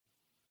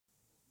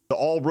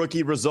all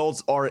rookie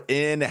results are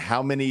in.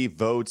 How many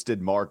votes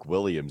did Mark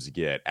Williams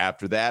get?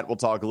 After that, we'll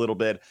talk a little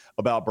bit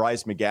about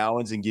Bryce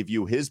McGowens and give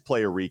you his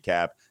player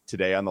recap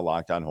today on the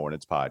Locked On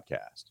Hornets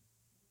podcast.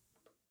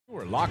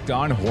 We're Locked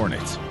On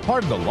Hornets,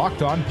 part of the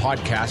Locked On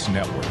Podcast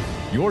Network.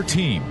 Your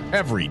team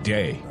every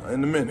day.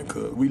 In a minute,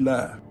 cuz we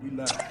live.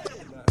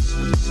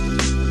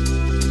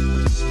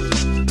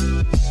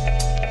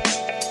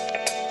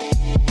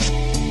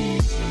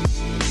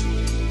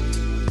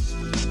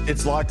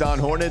 It's Locked On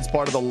Hornets,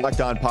 part of the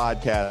Locked On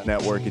Podcast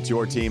Network. It's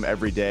your team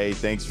every day.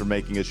 Thanks for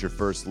making us your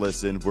first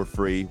listen. We're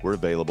free. We're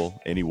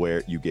available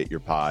anywhere you get your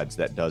pods.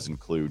 That does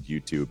include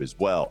YouTube as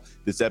well.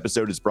 This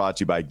episode is brought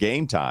to you by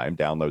Game Time.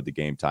 Download the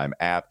Game Time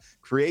app,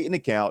 create an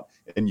account,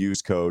 and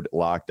use code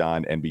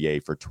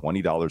LOCKEDONNBA for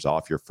 $20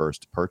 off your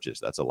first purchase.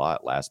 That's a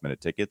lot. Last-minute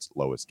tickets,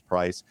 lowest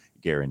price,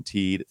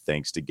 guaranteed,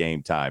 thanks to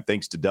Game Time.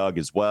 Thanks to Doug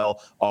as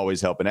well,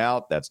 always helping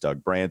out. That's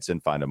Doug Branson.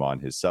 Find him on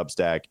his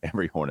Substack,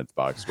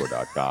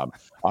 everyhornetsboxscore.com.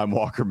 I'm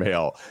Walker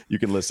Mail. You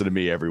can listen to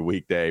me every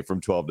weekday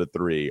from 12 to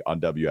 3 on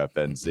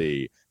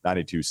WFNZ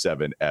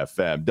 92.7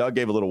 FM. Doug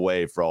gave a little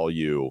wave for all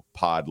you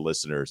pod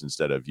listeners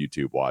instead of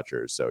YouTube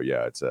watchers. So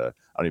yeah, it's I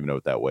don't even know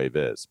what that wave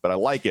is, but I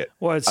like it.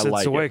 Well, it's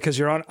a way because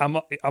you're on. I'm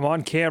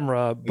on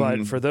camera,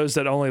 but for those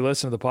that only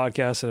listen to the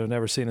podcast and have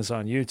never seen us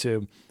on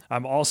YouTube,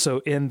 I'm also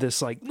in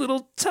this like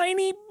little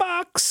tiny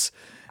box.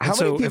 How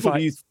many people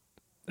do you?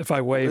 If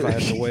I wave, I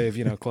have to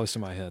wave, close to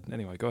my head.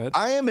 Anyway, go ahead.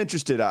 I am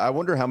interested. I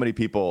wonder how many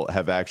people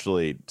have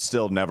actually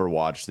still never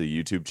watched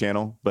the YouTube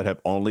channel, but have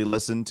only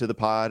listened to the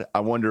pod. I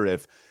wonder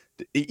if,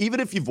 even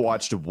if you've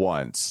watched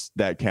once,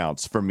 that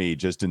counts for me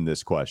just in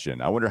this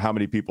question. I wonder how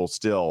many people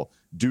still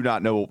do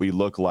not know what we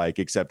look like,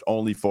 except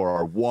only for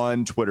our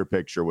one Twitter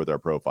picture with our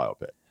profile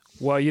pic.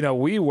 Well,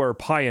 we were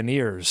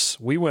pioneers.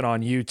 We went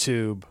on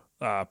YouTube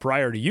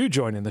prior to you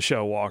joining the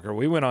show, Walker.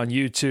 We went on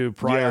YouTube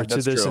prior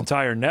to this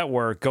entire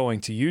network going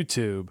to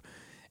YouTube,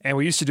 and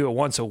we used to do it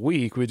once a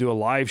week. We'd do a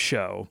live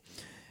show,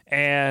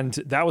 and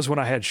that was when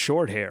I had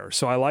short hair.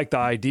 So I like the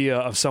idea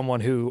of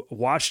someone who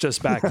watched us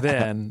back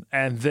then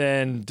and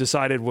then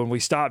decided when we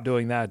stopped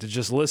doing that to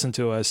just listen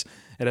to us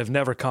and have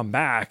never come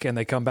back, and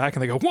they come back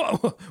and they go,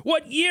 whoa,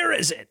 what year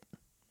is it?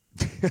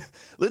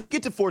 Let's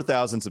get to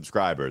 4,000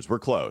 subscribers. We're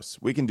close.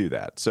 We can do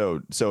that.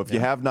 So if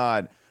you have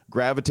not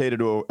gravitated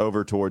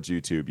over towards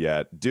YouTube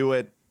yet, do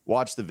it.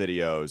 Watch the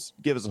videos,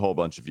 give us a whole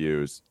bunch of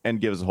views,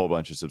 and give us a whole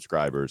bunch of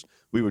subscribers.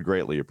 We would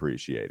greatly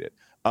appreciate it.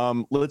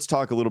 Let's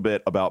talk a little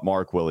bit about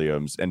Mark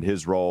Williams and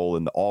his role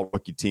in the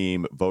all-rookie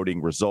team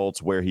voting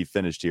results, where he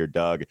finished here,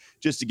 Doug.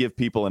 Just to give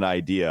people an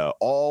idea,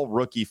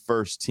 all-rookie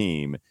first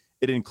team,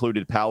 it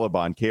included Paolo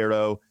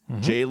Banchero,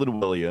 Jalen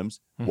Williams,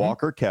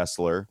 Walker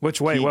Kessler.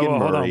 Hold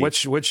on.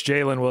 Which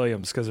Jalen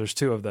Williams? Because there's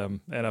two of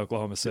them in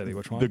Oklahoma City.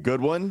 Which one? The good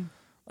one?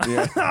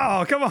 Yeah.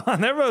 Oh, come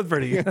on. They're both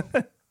pretty good.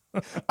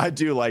 I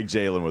do like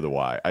Jalen with a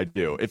Y. I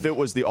do. If it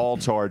was the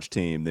all-charge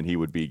team, then he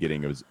would be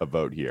getting a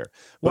vote here.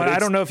 But I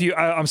don't know if you –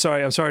 I'm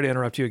sorry to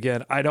interrupt you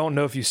again. I don't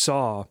know if you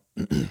saw,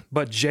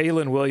 but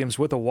Jalen Williams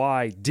with a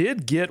Y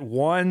did get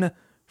one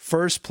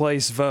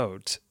first-place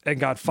vote and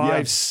got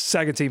five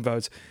second-team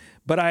votes.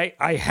 But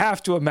I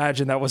have to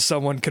imagine that was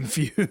someone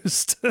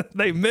confused.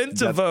 They meant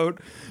to vote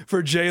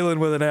for Jalen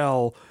with an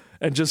L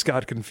and just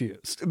got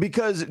confused.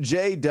 Because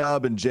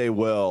J-Dub and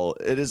J-Will,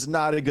 it is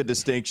not a good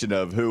distinction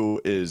of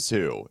who is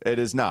who. It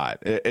is not.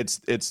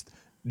 It's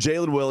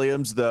Jalen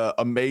Williams, the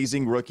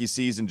amazing rookie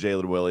season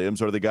Jalen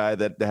Williams, or the guy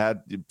that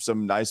had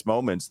some nice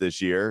moments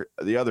this year,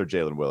 the other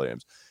Jalen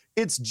Williams.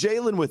 It's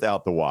Jalen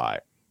without the Y.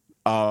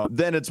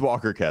 Then it's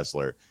Walker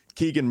Kessler,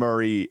 Keegan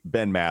Murray,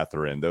 Ben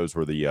Mathurin. Those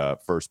were the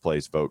first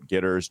place vote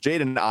getters.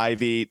 Jaden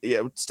Ivey,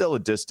 still a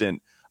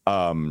distant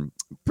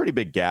pretty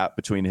big gap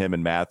between him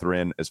and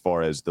Mathurin as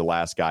far as the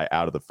last guy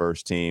out of the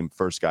first team,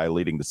 first guy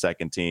leading the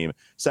second team.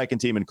 Second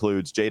team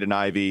includes Jaden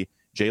Ivey,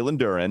 Jalen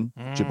Duren,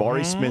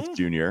 Jabari Smith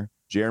Jr.,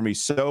 Jeremy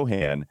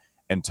Sohan,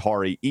 and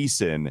Tari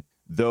Eason.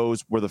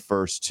 Those were the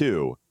first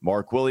two.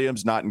 Mark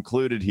Williams not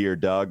included here,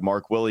 Doug.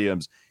 Mark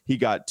Williams, he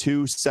got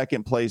 2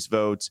 second-place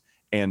votes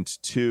and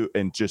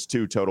just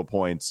 2 total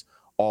points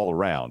all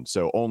around.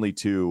 So only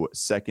 2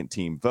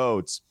 second-team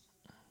votes.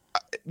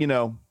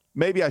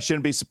 Maybe I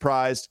shouldn't be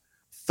surprised.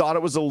 Thought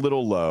it was a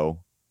little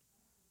low,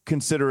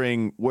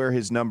 considering where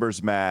his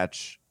numbers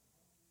match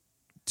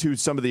to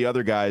some of the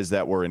other guys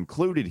that were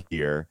included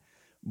here.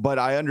 But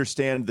I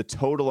understand the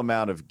total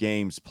amount of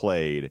games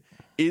played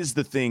is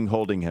the thing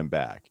holding him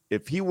back.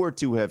 If he were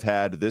to have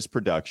had this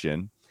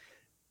production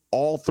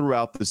all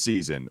throughout the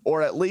season,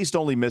 or at least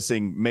only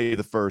missing May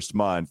the first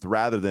month,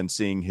 rather than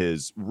seeing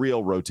his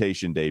real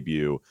rotation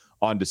debut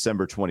on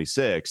December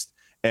 26th,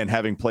 and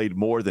having played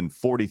more than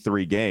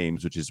 43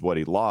 games, which is what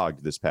he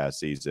logged this past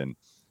season,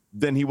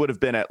 then he would have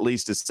been at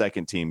least a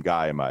second-team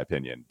guy, in my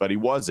opinion. But he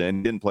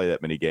wasn't, didn't play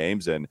that many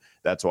games, and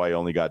that's why he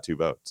only got 2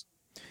 votes.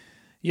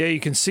 Yeah,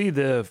 you can see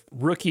the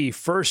rookie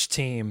first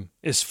team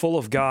is full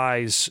of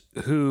guys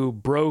who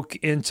broke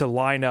into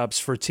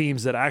lineups for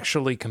teams that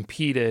actually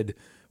competed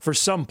for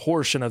some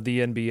portion of the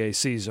NBA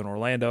season.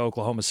 Orlando,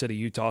 Oklahoma City,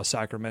 Utah,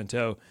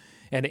 Sacramento,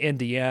 and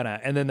Indiana.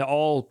 And then the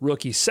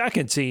all-rookie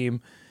second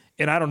team,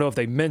 and I don't know if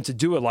they meant to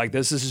do it like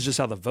this. This is just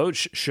how the vote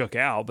shook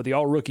out. But the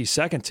all-rookie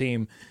second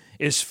team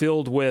is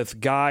filled with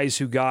guys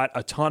who got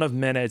a ton of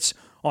minutes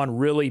on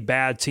really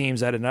bad teams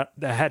that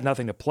had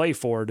nothing to play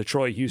for,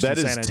 Detroit, Houston,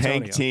 San Antonio. That is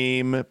tank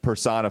team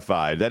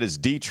personified. That is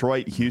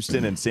Detroit,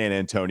 Houston, and San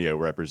Antonio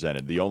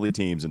represented, the only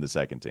teams in the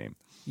second team.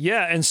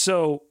 Yeah, and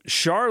so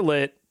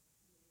Charlotte,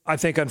 I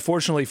think,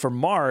 unfortunately for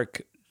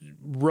Mark,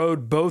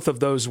 rode both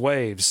of those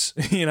waves.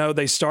 You know,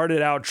 they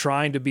started out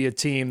trying to be a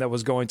team that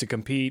was going to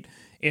compete.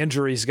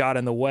 Injuries got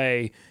in the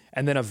way.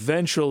 And then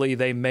eventually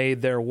they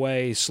made their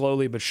way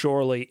slowly but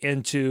surely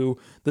into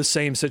the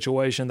same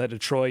situation that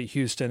Detroit,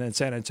 Houston, and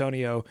San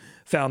Antonio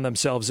found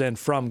themselves in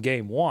from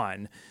game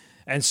one.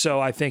 And so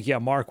I think,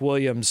 Mark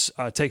Williams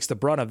takes the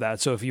brunt of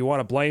that. So if you want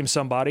to blame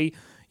somebody,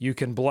 you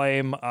can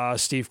blame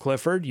Steve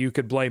Clifford. You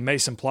could blame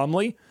Mason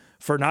Plumlee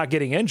for not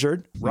getting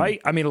injured, right?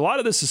 I mean, a lot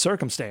of this is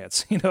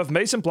circumstance. You know, if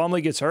Mason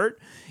Plumlee gets hurt,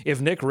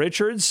 if Nick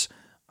Richards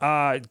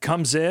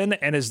comes in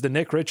and is the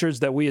Nick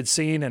Richards that we had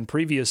seen in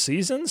previous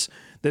seasons,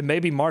 then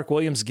maybe Mark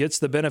Williams gets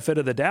the benefit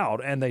of the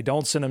doubt and they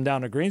don't send him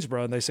down to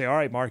Greensboro and they say, all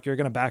right, Mark, you're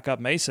going to back up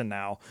Mason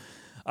now.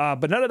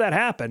 But none of that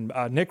happened.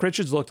 Nick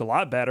Richards looked a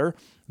lot better.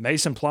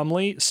 Mason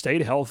Plumlee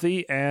stayed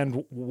healthy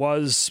and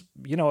was,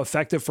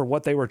 effective for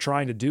what they were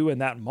trying to do in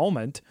that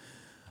moment.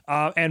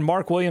 And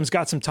Mark Williams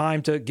got some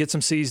time to get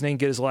some seasoning,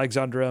 get his legs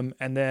under him.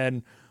 And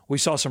then we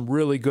saw some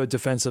really good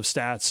defensive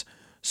stats,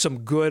 some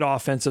good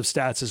offensive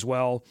stats as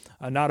well,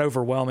 not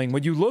overwhelming.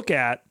 When you look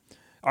at,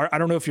 I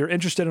don't know if you're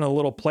interested in a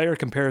little player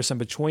comparison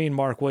between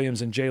Mark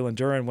Williams and Jalen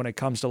Duren when it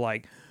comes to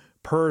like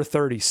per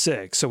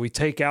 36. So we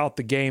take out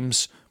the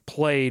games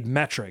played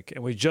metric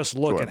and we just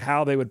look at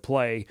how they would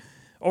play,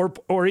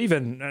 or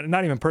even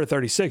not even per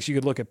 36. You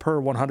could look at per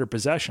 100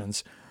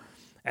 possessions.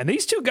 And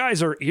these two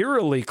guys are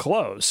eerily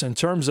close in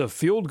terms of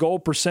field goal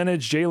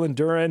percentage. Jalen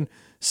Duren,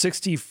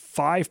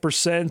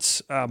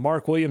 65%,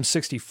 Mark Williams,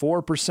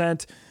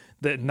 64%.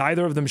 That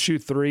neither of them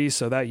shoot threes,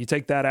 so that you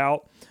take that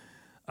out.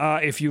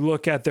 If you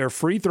look at their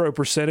free throw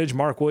percentage,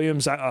 Mark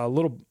Williams a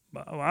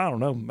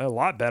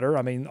lot better.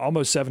 I mean,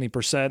 almost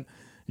 70%.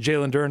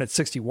 Jalen Duren at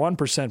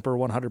 61% per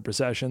 100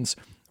 possessions.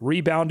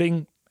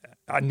 Rebounding,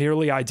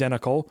 nearly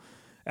identical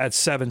at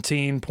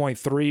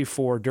 17.3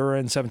 for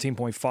Duren,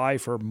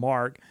 17.5 for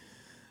Mark.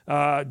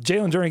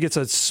 Jalen Duren gets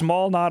a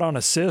small nod on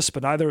assists,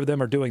 but neither of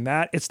them are doing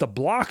that. It's the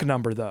block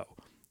number, though.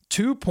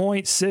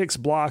 2.6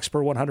 blocks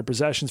per 100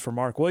 possessions for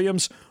Mark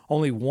Williams,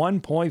 only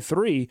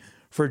 1.3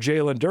 for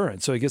Jalen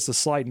Duren. So he gets the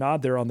slight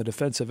nod there on the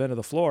defensive end of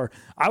the floor.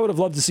 I would have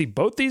loved to see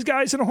both these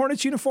guys in a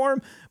Hornets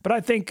uniform, but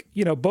I think,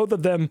 both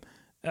of them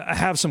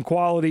have some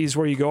qualities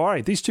where you go, all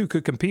right, these two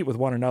could compete with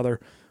one another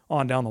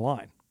on down the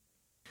line.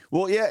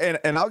 Well, yeah,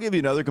 and I'll give you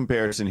another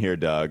comparison here,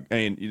 Doug. I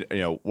mean,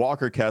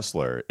 Walker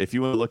Kessler, if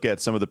you want to look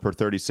at some of the per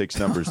 36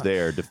 numbers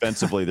there,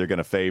 defensively, they're going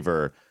to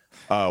favor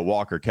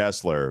Walker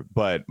Kessler.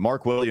 But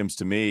Mark Williams,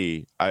 to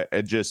me,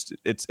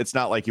 it's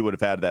not like he would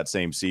have had that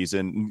same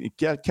season.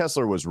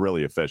 Kessler was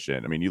really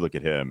efficient. I mean, you look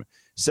at him,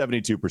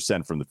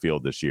 72% from the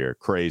field this year.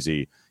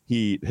 Crazy.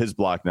 His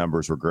block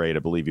numbers were great. I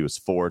believe he was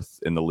fourth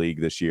in the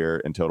league this year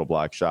in total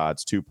block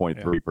shots,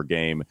 2.3 per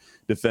game.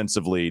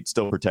 Defensively,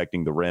 still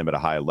protecting the rim at a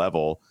high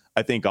level.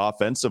 I think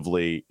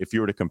offensively, if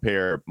you were to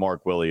compare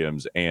Mark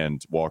Williams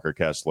and Walker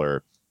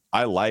Kessler,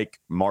 I like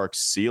Mark's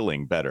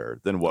ceiling better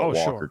than what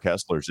Walker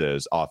Kessler's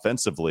is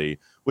offensively,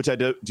 which I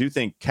do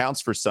think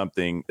counts for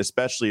something,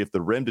 especially if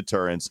the rim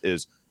deterrence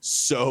is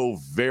so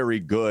very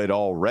good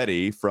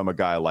already from a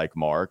guy like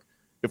Mark.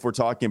 If we're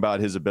talking about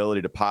his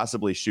ability to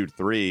possibly shoot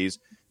threes,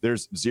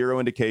 there's zero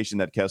indication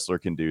that Kessler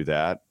can do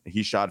that.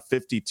 He shot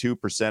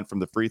 52% from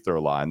the free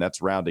throw line.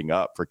 That's rounding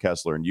up for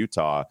Kessler in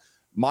Utah.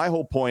 My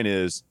whole point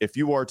is, if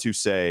you are to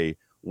say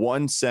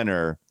one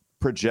center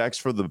projects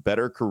for the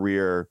better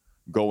career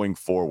going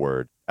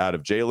forward out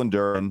of Jalen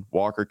Duren,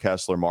 Walker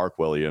Kessler, Mark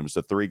Williams,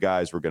 the three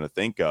guys we're going to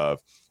think of,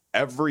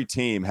 every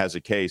team has a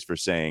case for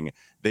saying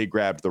they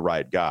grabbed the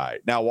right guy.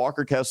 Now,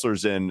 Walker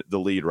Kessler's in the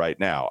lead right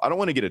now. I don't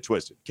want to get it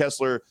twisted.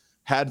 Kessler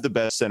had the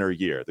best center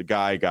year. The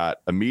guy got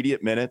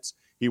immediate minutes.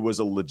 He was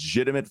a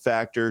legitimate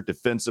factor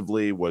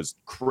defensively, was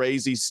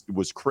crazy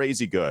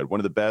good. One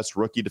of the best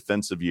rookie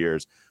defensive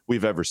years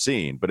we've ever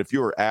seen. But if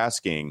you were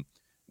asking,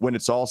 when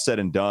it's all said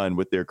and done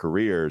with their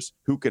careers,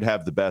 who could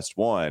have the best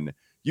one,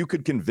 you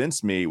could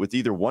convince me with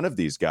either one of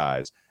these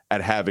guys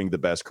at having the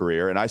best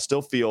career. And I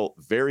still feel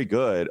very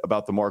good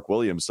about the Mark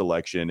Williams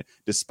selection,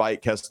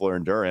 despite Kessler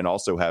and Duren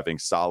also having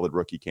solid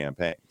rookie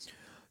campaigns.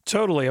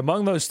 Totally.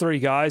 Among those three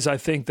guys, I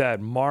think that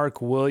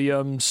Mark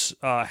Williams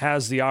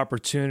has the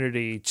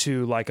opportunity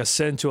to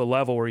ascend to a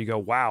level where you go,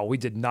 wow, we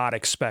did not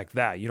expect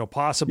that.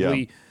 Possibly.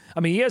 Yeah. I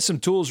mean, he has some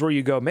tools where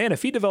you go, man,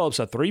 if he develops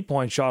a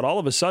three-point shot, all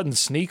of a sudden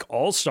sneak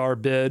all-star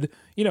bid,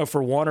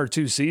 for 1 or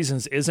 2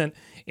 seasons isn't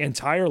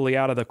entirely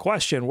out of the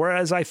question.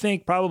 Whereas I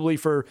think probably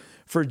for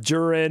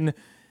Duren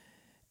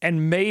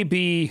and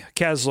maybe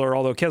Kessler,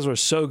 although Kessler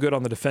is so good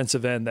on the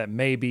defensive end that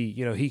maybe,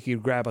 he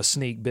could grab a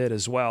sneak bid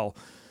as well.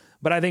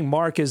 But I think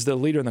Mark is the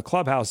leader in the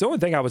clubhouse. The only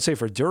thing I would say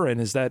for Duren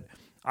is that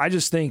I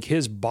just think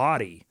his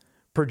body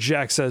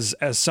projects as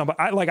somebody.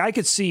 I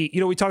could see,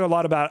 we talk a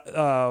lot about,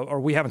 or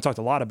we haven't talked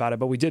a lot about it,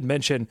 but we did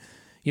mention,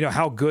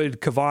 how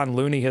good Kevon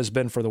Looney has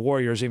been for the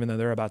Warriors, even though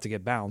they're about to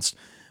get bounced.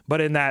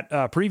 But in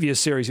that previous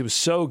series, he was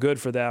so good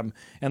for them.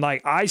 And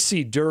I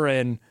see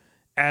Duren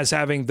as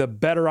having the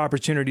better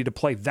opportunity to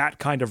play that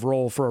kind of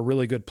role for a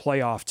really good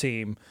playoff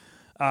team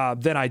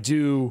than I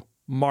do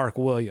Mark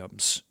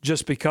Williams,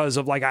 just because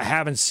of I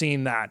haven't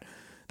seen that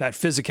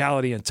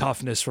physicality and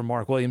toughness from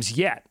Mark Williams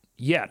yet.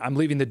 I'm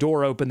leaving the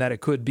door open that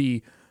it could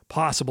be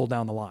possible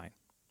down the line.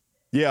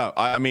 Yeah,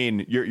 I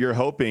mean, you're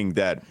hoping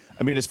that.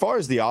 I mean, as far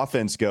as the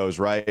offense goes,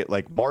 right?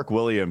 Mark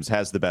Williams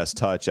has the best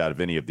touch out of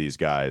any of these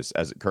guys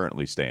as it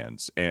currently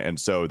stands, and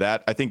so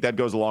that I think that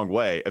goes a long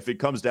way. If it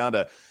comes down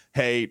to,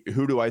 hey,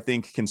 who do I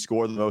think can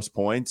score the most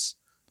points?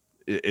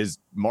 Is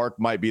Mark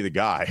might be the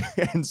guy,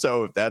 and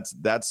so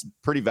that's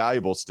pretty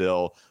valuable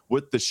still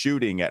with the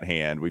shooting at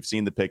hand. We've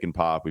seen the pick and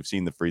pop, we've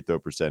seen the free throw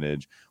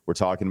percentage. We're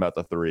talking about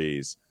the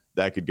threes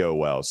that could go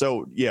well.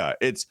 So yeah,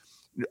 it's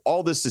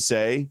all this to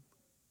say,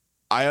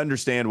 I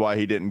understand why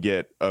he didn't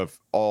get an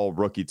all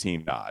rookie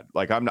team nod.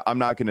 I'm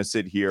not going to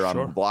sit here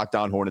on Locked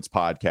On Hornets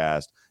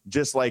podcast,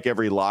 just like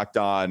every Locked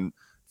On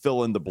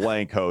fill in the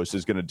blank host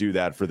is going to do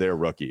that for their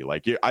rookie.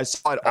 I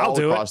saw it all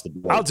across the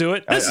board. I'll do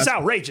it. This is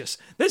outrageous.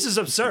 This is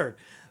absurd.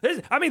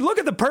 Look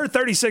at the per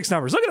 36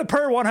 numbers. Look at the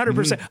per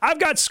 100%. I've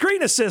got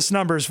screen assist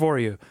numbers for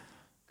you.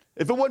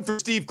 If it wasn't for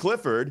Steve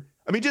Clifford,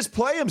 just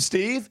play him,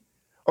 Steve.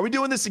 Are we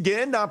doing this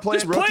again? Not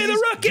playing rookies? Play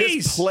the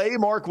rookies. Just play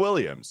Mark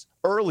Williams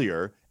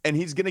earlier, and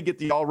he's going to get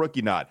the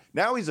all-rookie nod.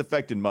 Now he's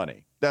affecting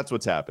money. That's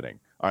what's happening.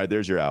 All right,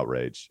 there's your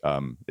outrage.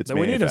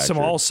 We need some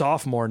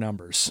all-sophomore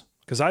numbers.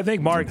 Because I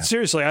think Mark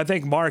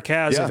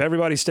has, if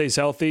everybody stays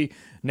healthy,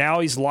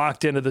 now he's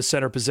locked into the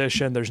center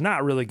position. There's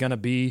not really going to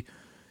be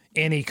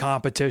any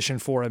competition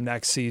for him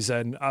next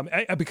season.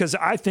 Because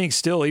I think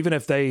still, even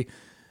if they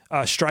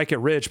strike it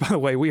rich, by the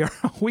way, we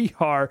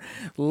are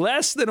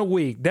less than a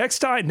week.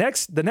 The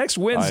next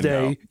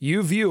Wednesday,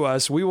 you view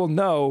us, we will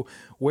know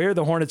where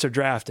the Hornets are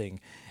drafting.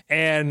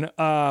 And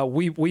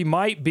we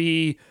might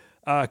be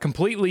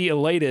completely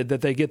elated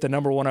that they get the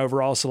number 1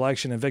 overall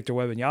selection in Victor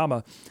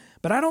Wembanyama.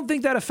 But I don't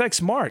think that affects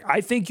Mark.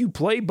 I think you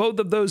play both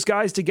of those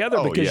guys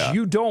together because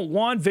you don't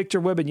want Victor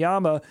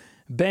Wembanyama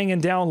banging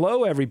down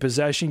low every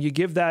possession. You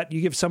give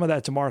some of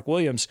that to Mark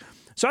Williams.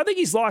 So I think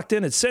he's locked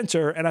in at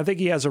center, and I think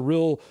he has a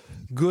real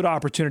good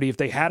opportunity if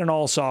they had an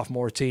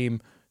all-sophomore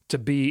team to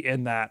be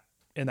in that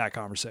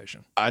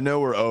conversation. I know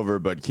we're over,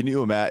 but can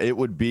you imagine? It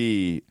would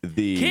be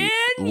the.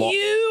 Can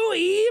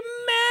you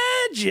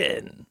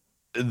imagine?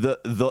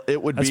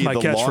 It would That's be my the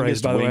catchphrase,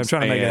 longest by the way. I'm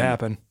trying to make it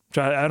happen.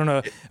 I don't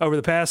know. Over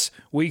the past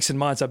weeks and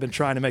months, I've been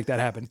trying to make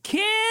that happen.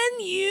 Can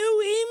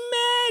you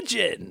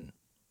imagine?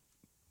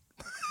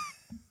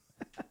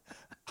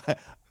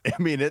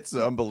 It's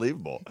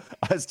unbelievable.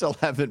 I still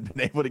haven't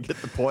been able to get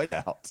the point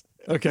out.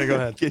 Okay, go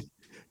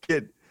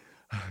ahead.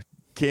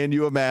 Can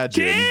you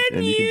imagine?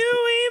 Can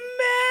you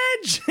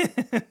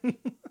imagine?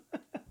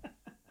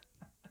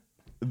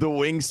 The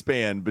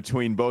wingspan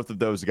between both of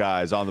those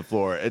guys on the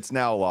floor, it's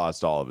now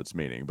lost all of its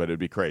meaning, but it'd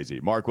be crazy.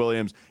 Mark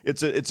Williams,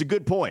 it's a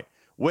good point.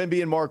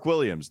 Wemby and Mark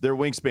Williams, their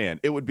wingspan,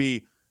 it would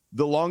be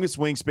the longest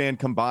wingspan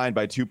combined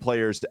by two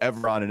players to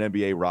ever on an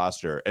NBA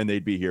roster, and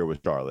they'd be here with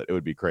Charlotte. It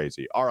would be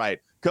crazy. All right,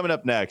 coming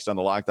up next on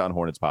the Locked On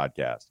Hornets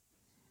podcast.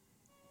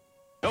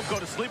 Don't go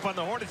to sleep on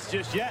the Hornets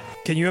just yet.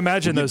 Can you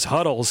imagine those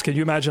huddles? Can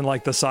you imagine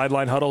the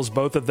sideline huddles,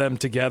 both of them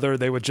together?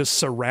 They would just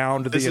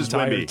surround the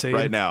entire Wemby team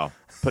right now,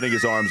 putting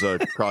his arms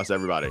across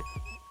everybody.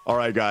 All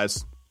right,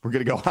 guys. We're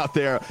going to go out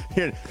there.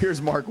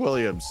 Here's Mark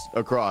Williams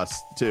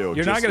across, too.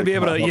 You're not going to be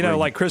able to,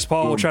 like Chris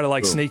Paul will try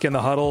to sneak in the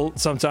huddle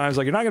sometimes.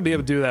 You're not going to be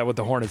able to do that with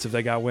the Hornets if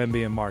they got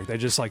Wemby and Mark. They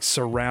just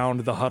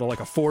surround the huddle like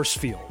a force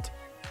field.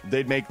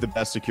 They'd make the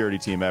best security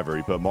team ever.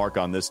 You put Mark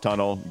on this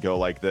tunnel, go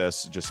like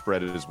this, just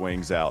spread his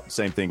wings out.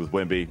 Same thing with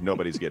Wemby.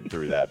 Nobody's getting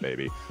through that,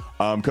 baby.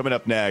 Coming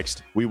up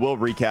next, we will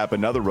recap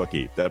another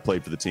rookie that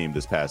played for the team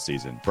this past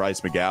season, Bryce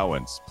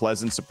McGowens.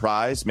 Pleasant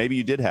surprise. Maybe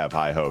you did have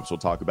high hopes. We'll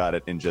talk about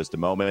it in just a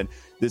moment.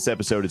 This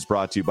episode is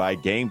brought to you by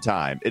Game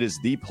Time. It is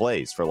the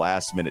place for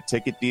last-minute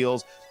ticket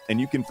deals, and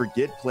you can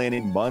forget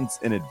planning months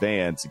in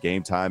advance.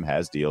 Game Time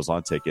has deals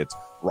on tickets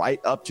right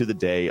up to the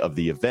day of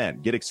the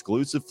event. Get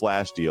exclusive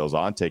flash deals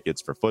on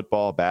tickets for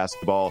football,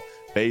 basketball,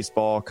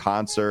 baseball,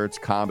 concerts,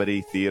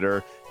 comedy,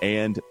 theater,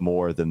 and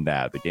more than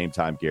that. The Game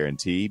Time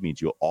guarantee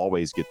means you'll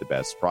always get the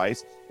best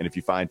price. And if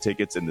you find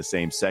tickets in the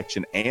same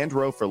section and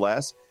row for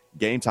less,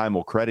 Game Time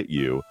will credit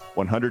you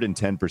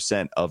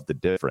 110% of the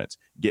difference.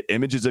 Get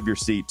images of your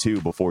seat,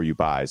 too, before you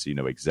buy, so you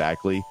know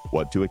exactly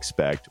what to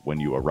expect when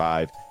you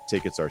arrive.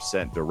 Tickets are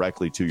sent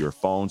directly to your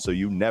phone, so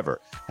you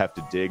never have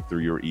to dig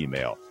through your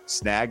email.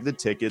 Snag the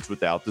tickets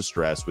without the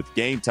stress with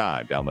Game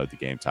Time. Download the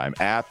Game Time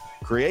app,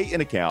 create an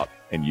account,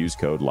 and use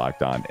code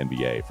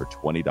LOCKEDONNBA for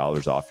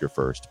 $20 off your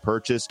first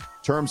purchase.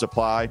 Terms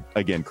apply.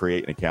 Again,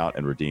 create an account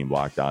and redeem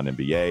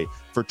LOCKEDONNBA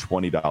for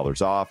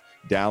 $20 off.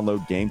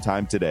 Download Game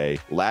Time today.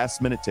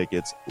 Last-minute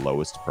tickets,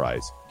 lowest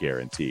price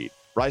guaranteed.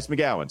 Bryce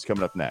McGowens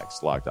coming up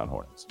next. Locked On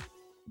Hornets.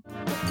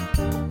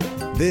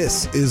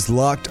 This is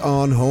Locked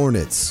On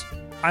Hornets.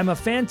 I'm a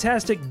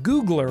fantastic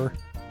Googler.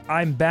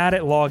 I'm bad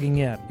at logging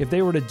in. If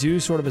they were to do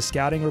sort of a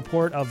scouting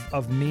report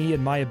of me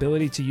and my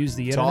ability to use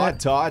the internet.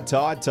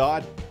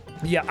 Todd.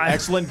 Yeah,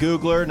 excellent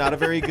Googler, not a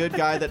very good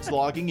guy that's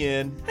logging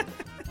in.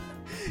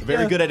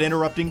 Very good at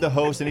interrupting the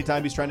host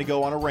anytime he's trying to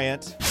go on a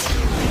rant.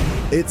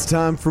 It's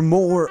time for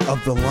more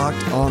of the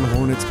Locked On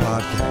Hornets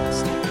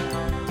podcast.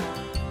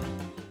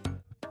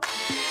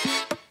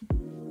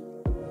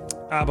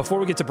 Before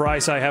we get to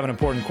Bryce, I have an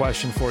important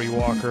question for you,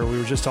 Walker. We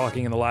were just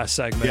talking in the last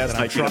segment. Yes,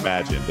 I can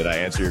imagine. Did I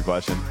answer your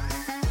question?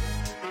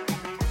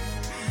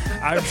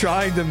 I'm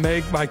trying to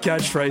make my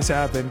catchphrase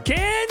happen.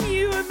 Can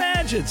you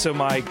imagine? So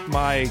my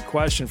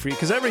question for you,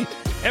 because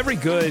every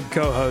good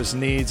co-host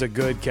needs a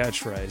good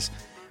catchphrase.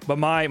 But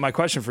my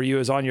question for you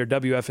is on your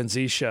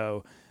WFNZ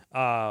show.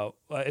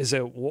 Is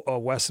it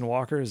Wes and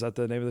Walker? Is that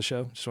the name of the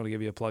show? Just want to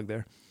give you a plug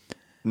there.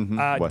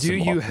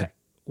 Mm-hmm.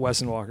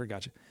 Wes and Walker,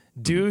 gotcha.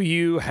 Do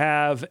you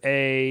have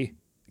a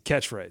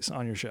catchphrase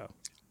on your show?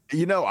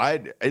 You know,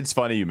 it's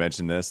funny you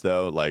mentioned this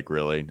though. Like,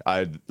 really,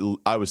 I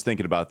was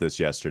thinking about this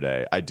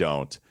yesterday. I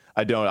don't.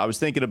 I was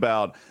thinking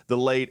about the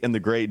late and the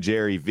great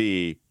Jerry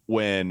V,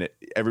 when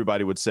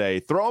everybody would say,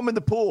 throw him in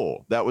the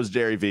pool. That was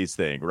Jerry V's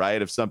thing,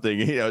 right? If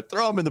something,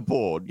 throw him in the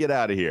pool, get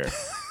out of here.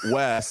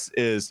 Wes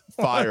is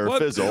fire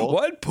fizzle.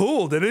 What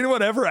pool? Did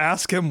anyone ever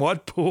ask him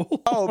what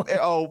pool?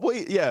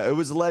 Wait, yeah, it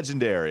was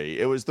legendary.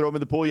 It was throw him in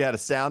the pool. You had a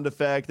sound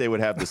effect. They would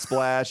have the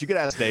splash. You could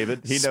ask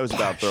David. He knows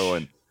about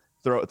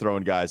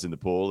throwing guys in the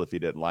pool. If he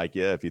didn't like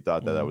you, if he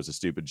thought that was a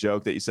stupid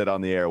joke that you said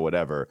on the air,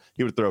 whatever,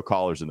 he would throw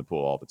callers in the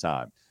pool all the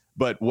time.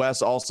 But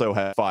Wes also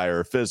had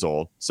fire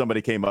fizzle.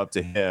 Somebody came up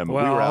to him.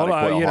 Well, we were out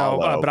at Quail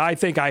Hollow. But I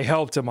think I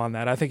helped him on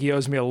that. I think he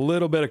owes me a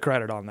little bit of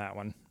credit on that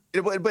one.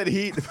 But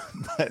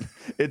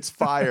it's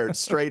fire.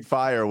 Straight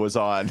fire was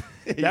on.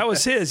 That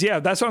was his. Yeah,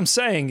 that's what I'm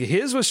saying.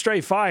 His was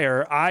straight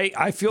fire.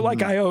 I feel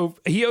like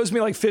he owes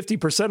me like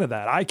 50% of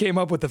that. I came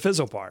up with the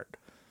fizzle part.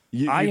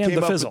 I am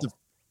the fizzle.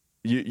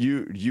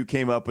 You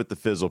came up with the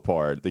fizzle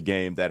part, the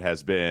game that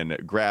has been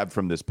grabbed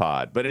from this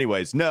pod. But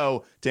anyways,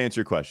 no, to answer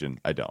your question,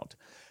 I don't.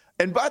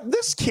 But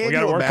this, can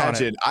you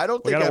imagine? I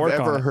don't think I've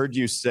ever heard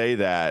you say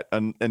that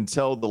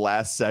until the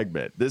last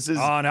segment. This is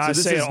I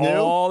say it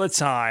all the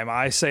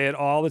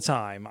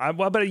time.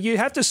 But you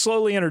have to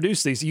slowly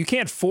introduce these. You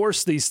can't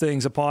force these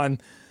things upon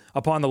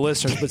the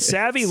listeners. But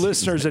savvy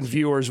listeners and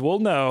viewers will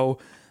know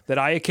that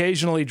I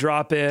occasionally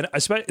drop in.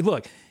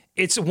 Look,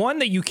 it's one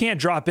that you can't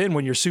drop in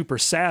when you're super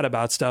sad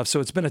about stuff.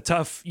 So it's been a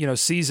tough,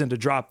 season to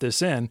drop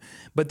this in.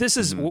 But this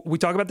is, we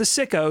talk about the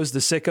sickos. The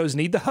sickos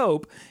need the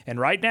hope.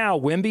 And right now,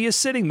 Wemby is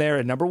sitting there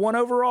at number 1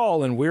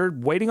 overall, and we're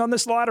waiting on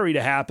this lottery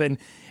to happen.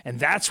 And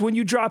that's when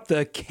you drop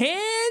the,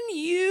 can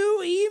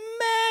you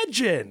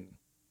imagine?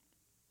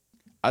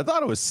 I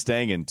thought it was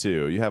Stangen,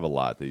 too. You have a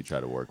lot that you try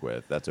to work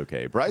with. That's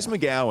okay. Bryce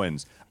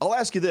McGowan's. I'll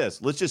ask you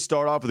this. Let's just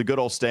start off with a good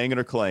old Stangen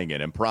or Clangen,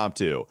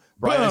 impromptu.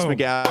 Bryce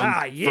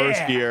McGowan,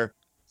 first year.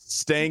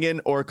 Stangin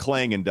or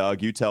clangin',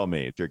 Doug? You tell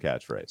me. It's your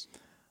catchphrase.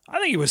 I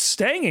think it was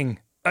stanging.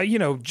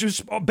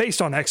 Just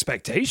based on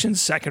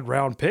expectations, second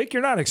round pick.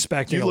 You're not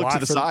expecting you a lot. You look to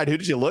the side. Who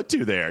did you look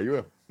to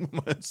there?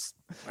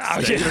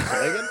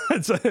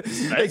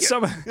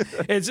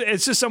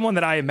 It's just someone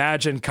that I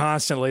imagine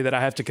constantly that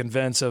I have to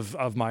convince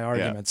of my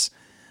arguments.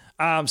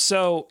 I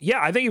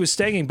think he was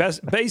staying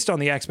based on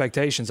the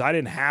expectations. I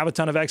didn't have a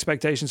ton of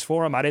expectations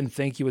for him. I didn't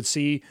think he would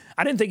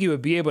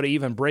be able to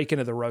even break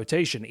into the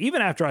rotation.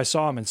 Even after I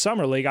saw him in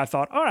Summer League, I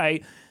thought, all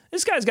right,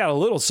 this guy's got a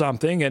little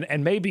something,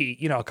 and maybe,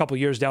 a couple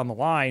years down the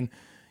line,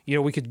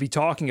 we could be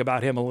talking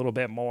about him a little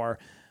bit more.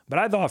 But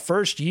I thought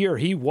first year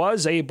he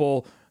was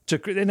able to.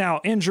 Now,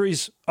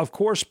 injuries, of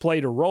course,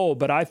 played a role,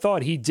 but I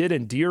thought he did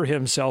endear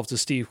himself to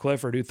Steve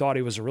Clifford, who thought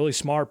he was a really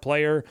smart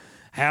player,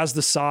 has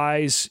the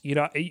size,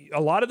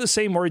 a lot of the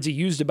same words he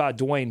used about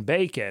Dwayne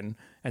Bacon.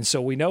 And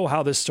so we know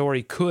how this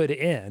story could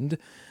end.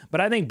 But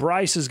I think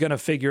Bryce is going to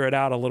figure it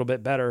out a little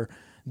bit better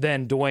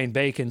than Dwayne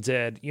Bacon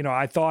did.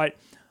 I thought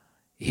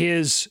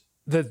his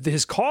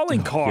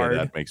calling card.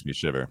 Yeah, that makes me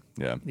shiver.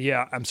 Yeah.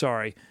 Yeah, I'm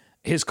sorry.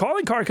 His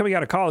calling card coming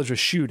out of college was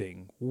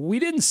shooting. We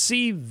didn't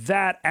see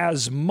that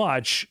as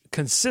much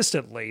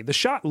consistently. The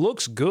shot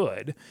looks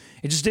good.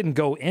 It just didn't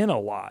go in a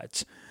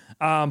lot.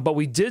 But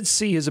we did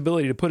see his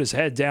ability to put his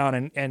head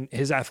down and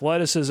his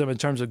athleticism in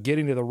terms of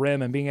getting to the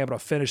rim and being able to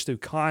finish through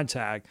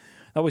contact.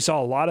 We saw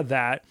a lot of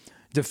that.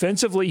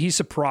 Defensively, he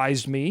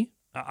surprised me.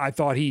 I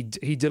thought he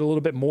did a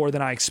little bit more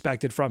than I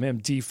expected from him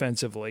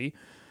defensively.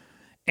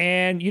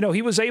 And,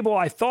 he was able,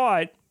 I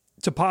thought,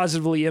 to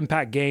positively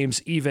impact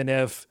games even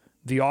if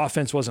the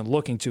offense wasn't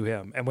looking to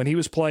him. And when he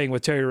was playing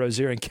with Terry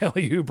Rozier and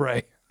Kelly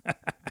Oubre,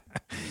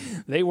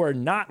 they were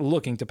not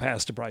looking to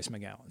pass to Bryce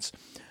McGowan's.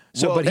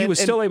 But he was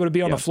still able to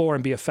be on the floor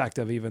and be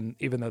effective, even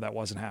though that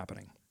wasn't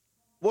happening.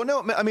 Well,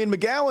 no, I mean,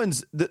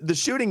 McGowan's the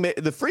shooting,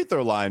 the free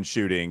throw line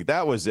shooting,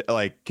 that was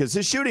because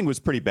his shooting was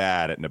pretty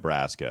bad at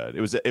Nebraska.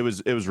 It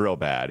was real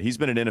bad. He's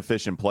been an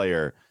inefficient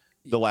player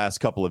the last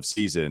couple of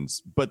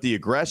seasons, but the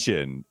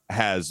aggression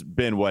has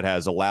been what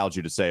has allowed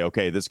you to say,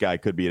 okay, this guy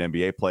could be an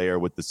NBA player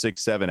with the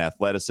 6'7"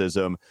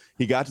 athleticism.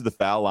 He got to the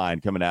foul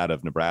line coming out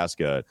of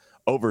Nebraska,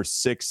 over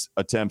 6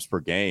 attempts per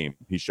game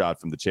he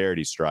shot from the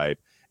charity stripe.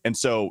 And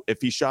so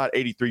if he shot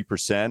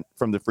 83%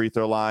 from the free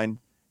throw line,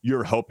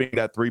 you're hoping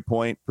that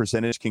 3-point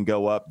percentage can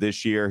go up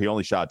this year. He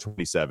only shot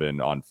 27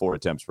 on 4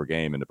 attempts per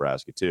game in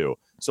Nebraska too.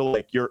 So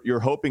like you're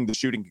hoping the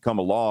shooting can come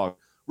along.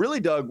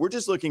 Really, Doug, we're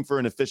just looking for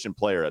an efficient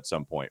player at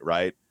some point,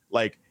 right?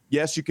 Like,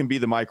 yes, you can be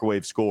the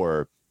microwave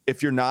scorer.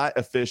 If you're not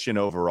efficient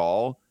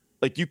overall,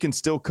 like you can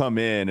still come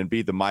in and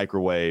be the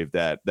microwave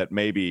that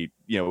maybe,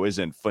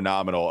 isn't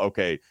phenomenal.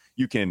 Okay,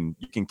 you can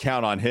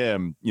count on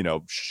him,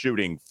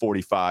 shooting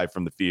 45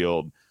 from the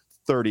field,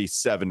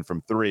 37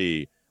 from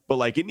 3. But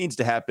like it needs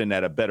to happen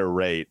at a better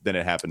rate than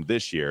it happened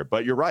this year.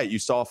 But you're right. You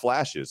saw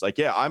flashes. Like,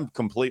 yeah, I'm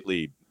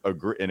completely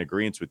in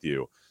agreement with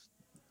you.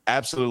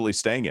 Absolutely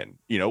staying,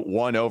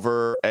 won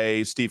over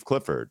a Steve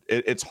Clifford.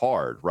 It's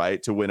hard,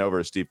 right, to win over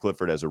a Steve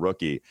Clifford as a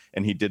rookie.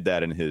 And he did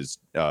that in his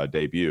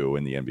debut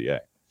in the NBA.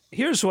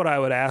 Here's what I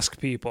would ask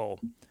people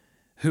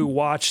who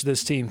watch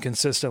this team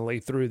consistently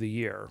through the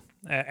year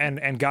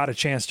and got a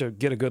chance to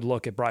get a good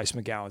look at Bryce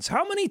McGowens.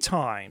 How many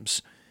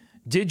times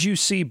did you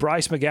see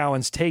Bryce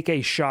McGowens take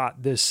a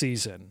shot this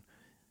season,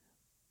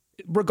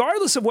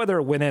 regardless of whether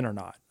it went in or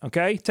not?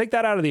 Okay, take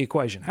that out of the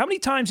equation. How many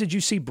times did you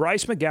see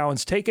Bryce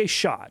McGowens take a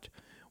shot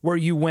where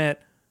you went,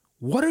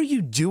 what are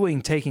you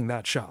doing taing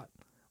that shot?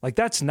 Like,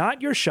 that's not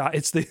your shot.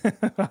 It's the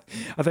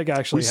I think I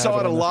actually we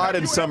saw it a lot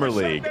in Summer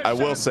League, I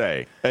will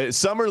say.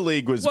 Summer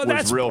League was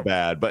real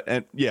bad, but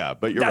you're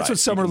right. That's what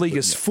Summer League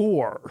is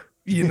for.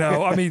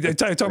 I mean, they're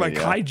talking about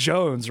Kai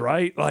Jones,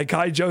 right? Like,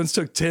 Kai Jones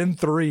took 10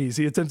 threes.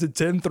 He attempted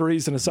 10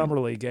 threes in a Summer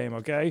League game,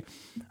 okay?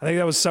 I think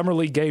that was Summer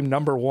League game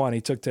number 1.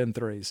 He took 10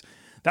 threes.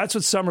 That's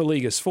what Summer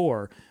League is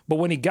for. But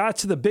when he got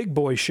to the big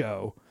boy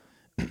show,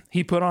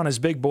 he put on his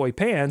big boy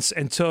pants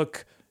and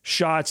took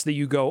shots that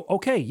you go,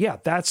 okay, yeah,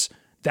 that's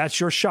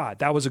your shot.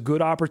 That was a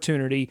good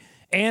opportunity.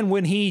 And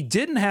when he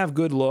didn't have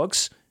good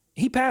looks,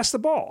 he passed the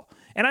ball.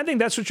 And I think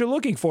that's what you're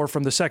looking for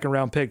from the second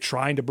round pick,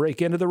 trying to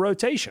break into the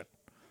rotation.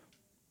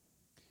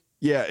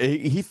 Yeah,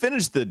 he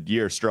finished the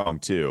year strong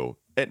too.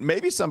 And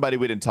maybe somebody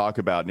we didn't talk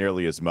about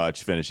nearly as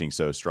much finishing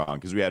so strong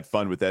because we had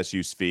fun with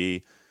SU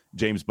Svi.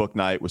 James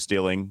Bouknight was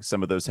stealing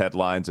some of those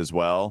headlines as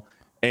well.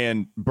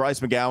 And Bryce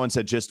McGowens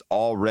had just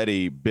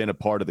already been a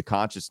part of the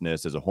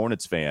consciousness as a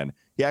Hornets fan.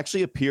 He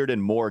actually appeared in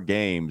more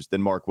games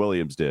than Mark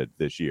Williams did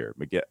this year.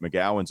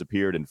 McGowens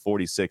appeared in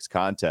 46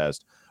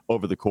 contests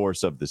over the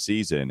course of the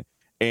season.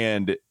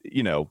 And,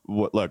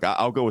 look,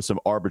 I'll go with some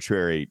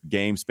arbitrary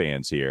game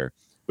spans here.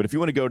 But if you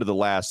want to go to the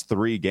last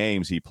 3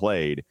 games he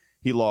played,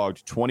 he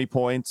logged 20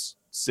 points,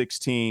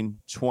 16,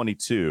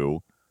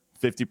 22,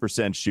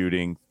 50%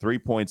 shooting. 3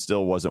 points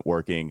still wasn't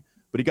working.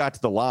 But he got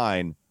to the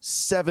line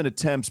 7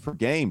 attempts per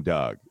game,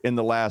 Doug, in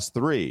the last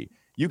 3.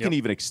 You can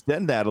even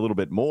extend that a little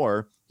bit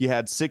more. He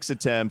had 6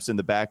 attempts in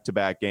the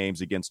back-to-back games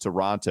against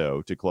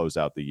Toronto to close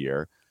out the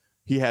year.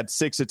 He had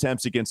 6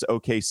 attempts against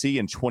OKC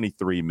in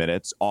 23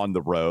 minutes on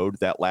the road,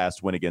 that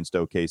last win against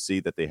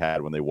OKC that they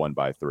had when they won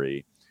by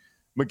 3.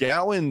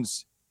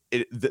 McGowens,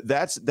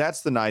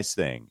 that's the nice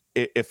thing.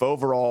 If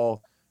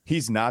overall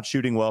he's not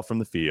shooting well from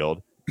the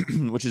field,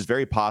 which is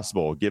very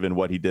possible given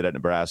what he did at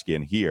Nebraska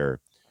and here,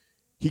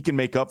 he can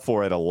make up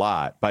for it a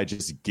lot by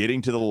just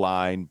getting to the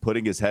line,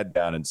 putting his head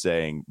down and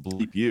saying,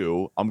 bleep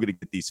you, I'm going to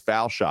get these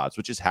foul shots,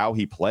 which is how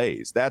he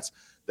plays. That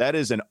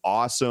is an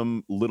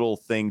awesome little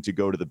thing to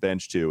go to the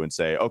bench to and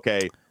say,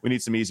 okay, we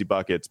need some easy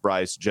buckets.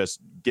 Bryce,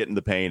 just get in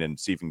the paint and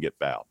see if you can get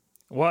fouled.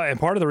 Well, and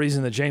part of the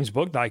reason that James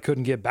Bouknight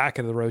couldn't get back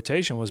into the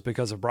rotation was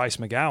because of Bryce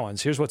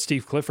McGowens. Here's what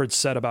Steve Clifford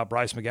said about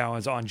Bryce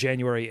McGowens on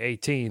January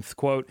 18th.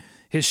 Quote,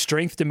 his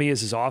strength to me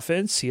is his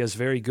offense. He has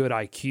very good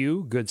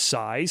IQ, good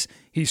size.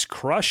 He's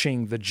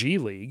crushing the G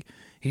League.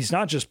 He's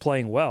not just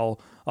playing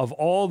well. Of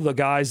all the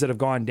guys that have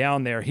gone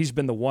down there, he's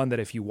been the one that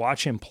if you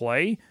watch him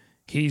play,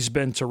 he's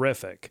been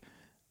terrific,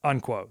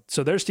 unquote.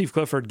 So there's Steve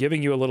Clifford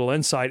giving you a little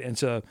insight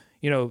into,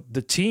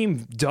 the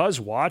team does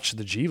watch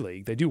the G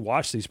League. They do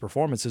watch these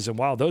performances. And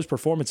while those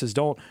performances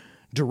don't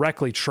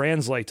directly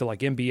translate to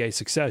like NBA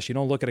success, you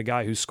don't look at a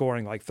guy who's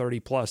scoring like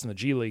 30 plus in the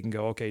G League and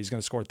go, okay, he's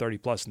going to score 30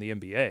 plus in the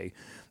NBA.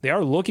 They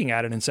are looking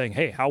at it and saying,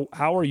 hey, how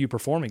are you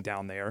performing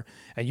down there?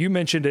 And you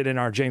mentioned it in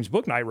our James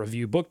Bouknight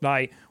review.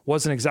 Bouknight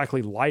wasn't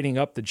exactly lighting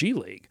up the G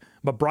League,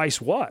 but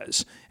Bryce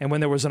was. And when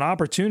there was an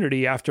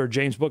opportunity after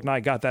James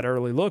Bouknight got that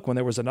early look, when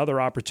there was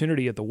another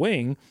opportunity at the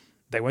wing,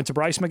 they went to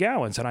Bryce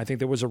McGowens, and I think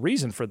there was a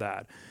reason for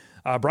that.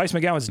 Bryce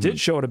McGowens did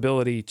show an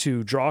ability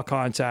to draw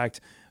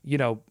contact.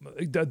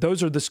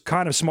 Those are the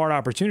kind of smart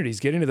opportunities,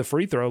 getting to the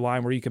free throw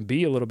line where you can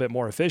be a little bit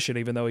more efficient,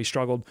 even though he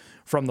struggled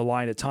from the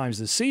line at times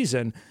this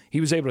season.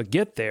 He was able to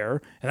get there,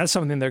 and that's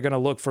something they're going to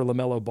look for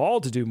LaMelo Ball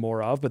to do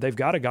more of, but they've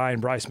got a guy in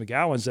Bryce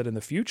McGowens that in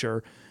the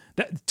future,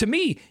 that, to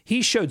me,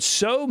 he showed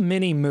so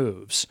many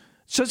moves,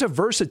 such a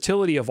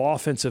versatility of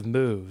offensive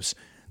moves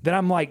that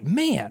I'm like,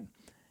 man,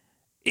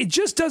 it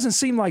just doesn't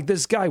seem like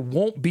this guy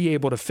won't be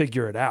able to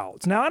figure it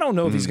out. Now, I don't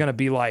know if he's going to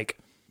be like,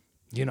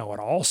 an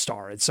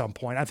all-star at some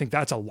point. I think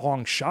that's a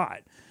long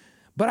shot.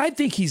 But I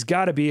think he's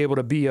got to be able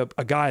to be a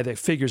guy that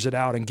figures it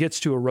out and gets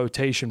to a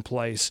rotation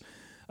place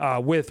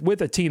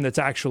with a team that's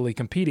actually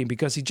competing,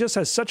 because he just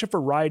has such a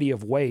variety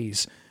of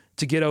ways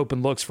to get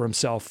open looks for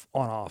himself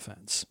on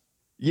offense.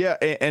 Yeah,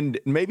 and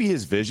maybe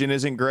his vision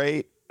isn't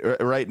great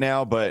right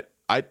now, but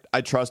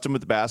I trust him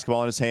with the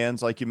basketball in his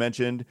hands, like you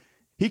mentioned.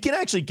 He can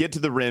actually get to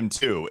the rim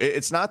too.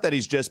 It's not that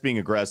he's just being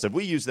aggressive.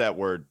 We use that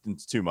word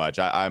too much.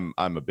 I'm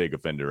a big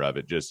offender of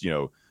it. Just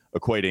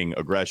equating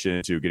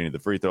aggression to getting to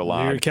the free throw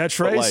line. Your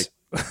catchphrase.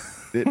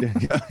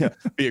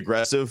 Be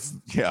aggressive.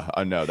 Yeah,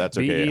 I know that's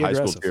okay. High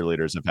school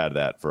cheerleaders have had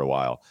that for a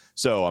while,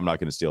 so I'm not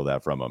going to steal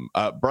that from him.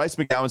 Bryce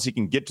McGowens, he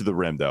can get to the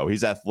rim though.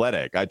 He's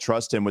athletic. I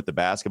trust him with the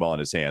basketball in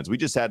his hands. We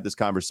just had this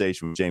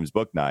conversation with James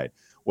Bouknight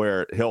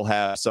where he'll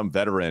have some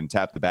veteran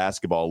tap the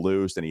basketball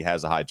loose and he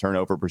has a high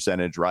turnover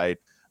percentage, right?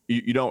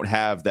 You don't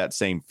have that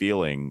same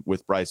feeling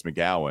with Bryce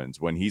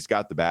McGowens when he's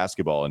got the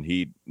basketball and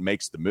he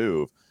makes the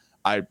move.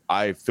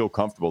 I feel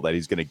comfortable that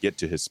he's going to get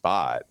to his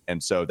spot.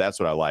 And so that's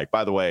what I like.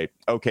 By the way,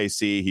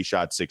 OKC, he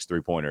shot 6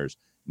 3-pointers,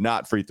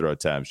 not free throw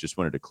attempts. Just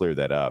wanted to clear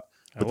that up.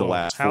 But the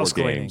last 4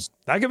 games.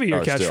 That could be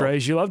your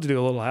catchphrase. You love to do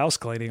a little house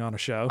cleaning on a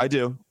show. I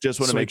do. Just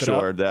want to make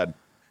sure that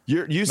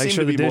you seem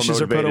to be more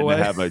motivated to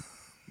have a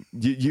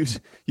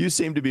you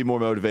seem to be more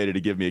motivated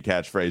to give me a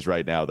catchphrase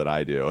right now than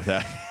I do.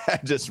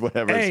 Just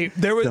whatever. Hey,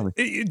 there was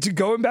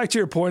going back to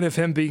your point of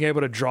him being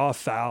able to draw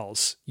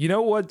fouls. You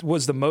know what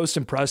was the most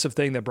impressive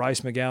thing that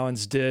Bryce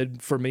McGowens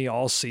did for me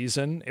all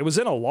season? It was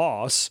in a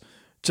loss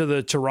to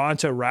the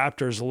Toronto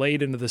Raptors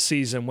late into the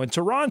season when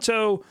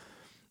Toronto,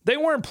 they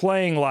weren't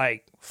playing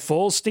like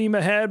full steam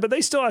ahead, but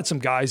they still had some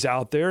guys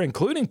out there,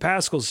 including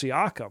Pascal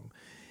Siakam.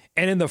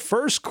 And in the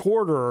first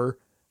quarter,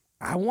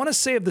 I want to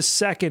say of the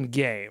second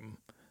game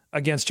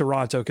against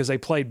Toronto, because they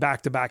played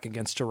back-to-back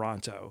against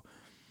Toronto,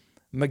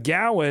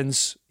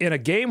 McGowens, in a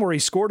game where he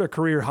scored a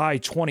career-high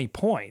 20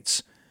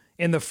 points,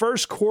 in the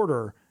first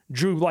quarter,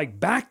 drew like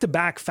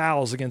back-to-back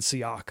fouls against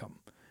Siakam.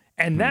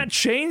 And that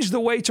changed the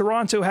way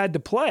Toronto had to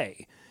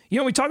play.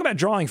 We talk about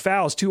drawing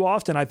fouls too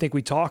often. I think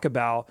we talk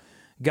about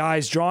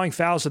guys drawing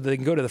fouls so that they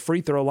can go to the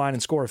free throw line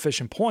and score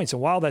efficient points.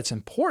 And while that's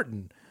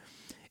important,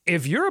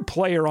 if you're a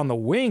player on the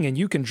wing and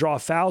you can draw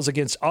fouls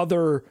against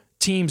other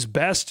teams'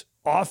 best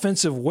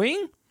offensive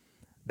wing,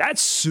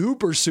 that's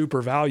super,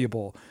 super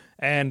valuable.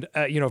 And,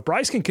 if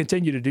Bryce can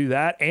continue to do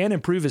that and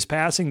improve his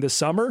passing this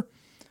summer,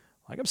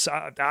 I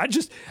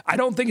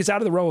don't think it's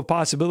out of the realm of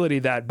possibility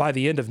that by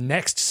the end of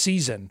next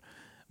season,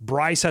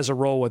 Bryce has a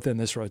role within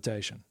this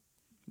rotation.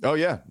 Oh,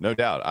 yeah, no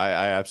doubt. I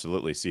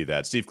absolutely see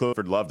that. Steve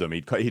Clifford loved him.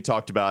 He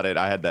talked about it.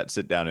 I had that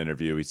sit-down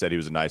interview. He said he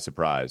was a nice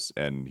surprise,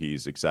 and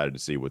he's excited to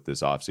see what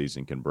this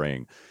offseason can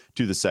bring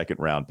to the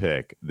second-round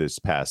pick this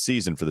past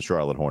season for the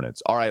Charlotte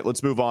Hornets. All right,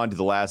 let's move on to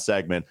the last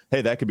segment.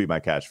 Hey, that could be my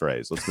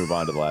catchphrase. Let's move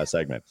on to the last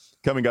segment.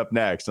 Coming up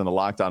next on the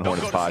Locked On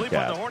Hornets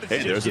podcast.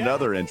 Hey, there's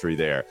another entry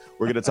there.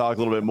 We're going to talk a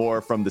little bit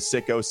more from the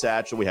Sicko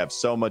Satchel. We have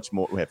so much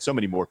more. We have so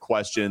many more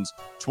questions.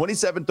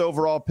 27th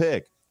overall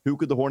pick. Who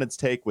could the Hornets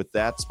take with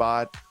that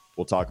spot?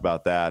 We'll talk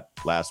about that.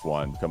 Last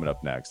one coming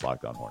up next.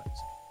 Locked On Hornets.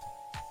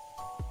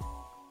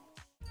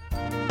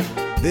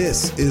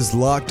 This is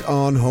Locked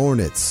On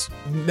Hornets.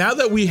 Now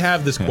that we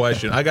have this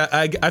question,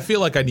 I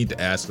feel like I need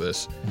to ask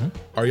this.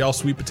 Are y'all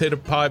sweet potato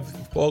pie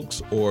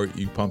folks or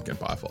you pumpkin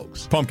pie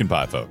folks? Pumpkin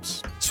pie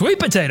folks. Sweet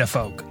potato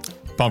folk.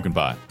 Pumpkin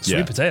pie.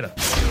 Sweet potato.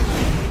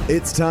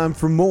 It's time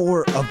for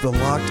more of the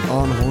Locked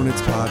On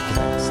Hornets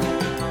podcast.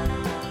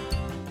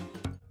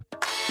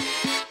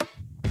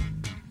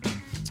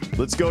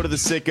 Let's go to the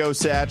Sicko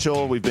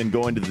Satchel. We've been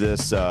going to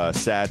this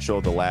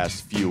satchel the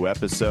last few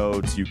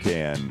episodes. You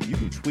can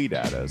tweet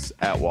at us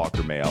at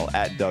Walker Mail,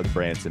 at Doug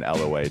Branson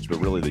LOH, but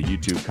really the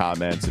YouTube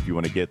comments, if you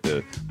want to get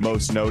the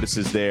most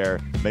notices there,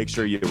 make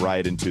sure you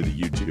write into the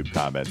YouTube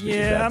comments.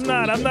 Yeah, I'm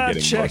not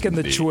checking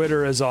the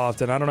Twitter as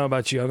often. I don't know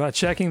about you. I'm not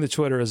checking the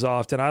Twitter as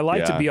often. I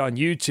like to be on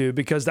YouTube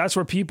because that's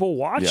where people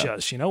watch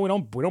us. We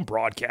don't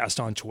broadcast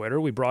on Twitter.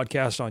 We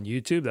broadcast on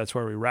YouTube. That's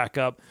where we rack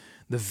up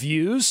the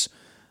views.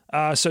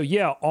 On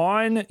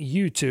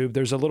YouTube,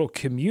 there's a little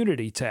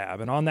community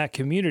tab, and on that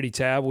community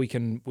tab, we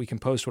can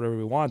post whatever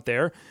we want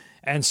there.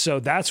 And so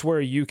that's where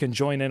you can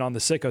join in on the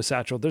Sicko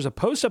Satchel. There's a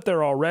post up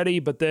there already,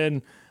 but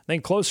then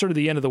closer to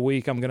the end of the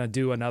week, I'm going to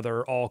do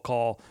another all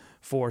call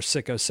for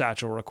Sicko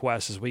Satchel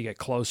requests as we get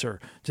closer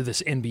to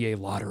this NBA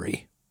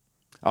lottery.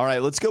 All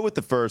right, let's go with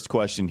the first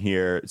question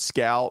here.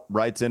 Scout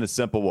writes in a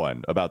simple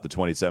one about the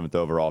 27th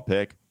overall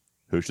pick.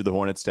 Who should the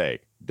Hornets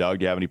take? Doug,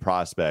 do you have any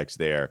prospects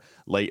there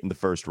late in the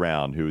first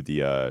round who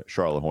the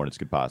Charlotte Hornets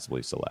could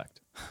possibly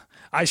select?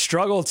 I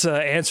struggle to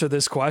answer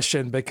this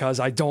question because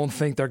I don't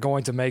think they're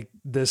going to make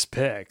this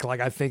pick.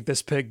 I think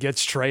this pick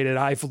gets traded.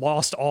 I've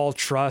lost all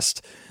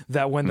trust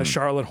that when the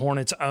Charlotte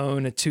Hornets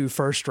own 2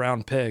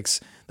 first-round picks,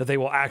 that they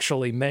will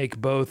actually make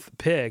both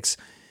picks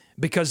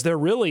because they're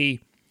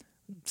really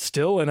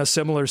still in a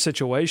similar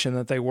situation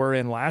that they were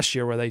in last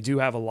year, where they do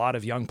have a lot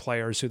of young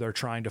players who they're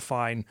trying to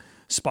find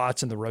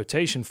spots in the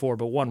rotation for.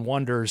 But one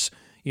wonders,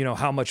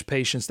 how much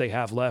patience they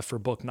have left for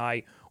Book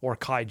Knight or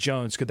Kai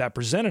Jones. Could that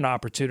present an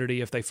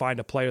opportunity if they find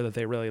a player that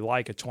they really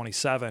like at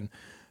 27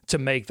 to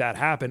make that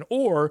happen?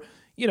 Or,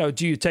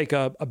 do you take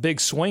a big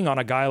swing on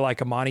a guy like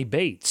Emoni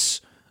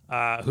Bates,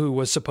 who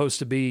was supposed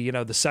to be,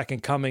 the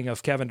second coming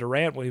of Kevin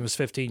Durant when he was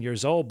 15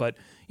 years old. But,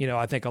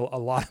 I think a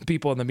lot of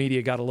people in the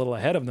media got a little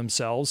ahead of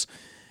themselves.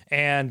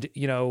 And,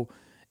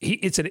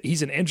 he's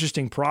an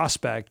interesting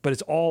prospect, but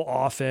it's all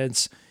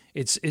offense.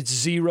 It's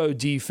zero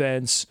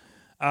defense.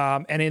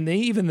 And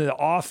even the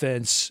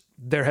offense,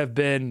 there have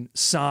been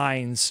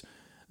signs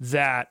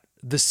that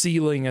the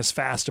ceiling is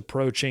fast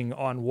approaching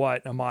on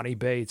what Emoni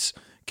Bates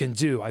can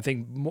do. I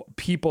think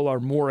people are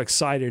more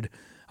excited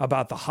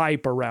about the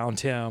hype around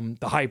him,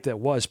 the hype that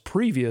was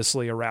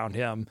previously around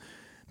him,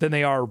 than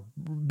they are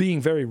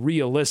being very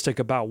realistic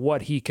about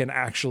what he can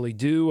actually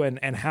do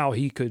and how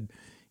he could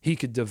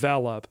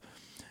develop.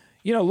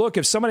 Look,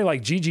 if somebody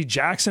like Gigi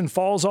Jackson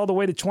falls all the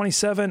way to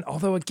 27,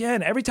 although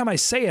again, every time I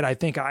say it, I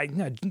think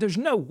there's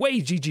no way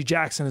Gigi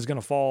Jackson is going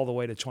to fall all the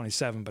way to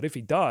 27. But if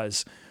he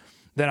does,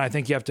 then I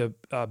think you have to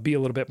be a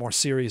little bit more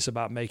serious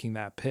about making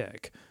that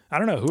pick. I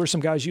don't know. Who are some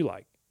guys you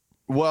like?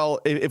 Well,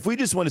 if we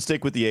just want to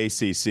stick with the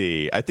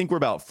ACC, I think we're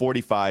about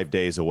 45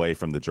 days away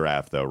from the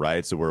draft, though,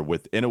 right? So we're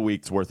within a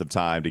week's worth of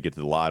time to get to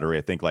the lottery.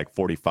 I think like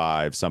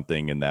 45,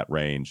 something in that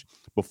range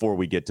before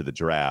we get to the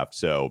draft.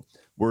 So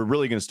we're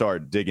really going to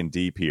start digging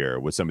deep here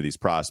with some of these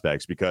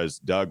prospects because,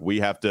 Doug, we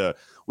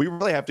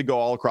really have to go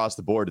all across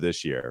the board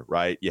this year,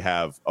 right? You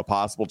have a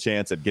possible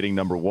chance at getting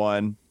number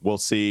one. We'll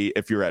see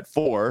if you're at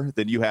 4,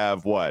 then you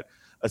have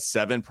a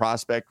 7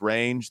 prospect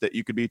range that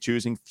you could be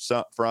choosing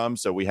from.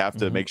 So we have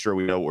to make sure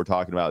we know what we're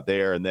talking about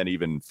there. And then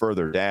even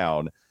further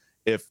down,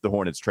 if the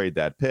Hornets trade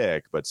that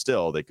pick, but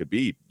still they could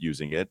be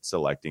using it,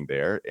 selecting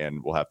there,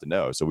 and we'll have to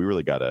know. So we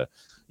really got to,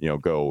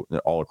 go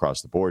all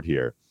across the board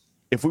here.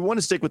 If we want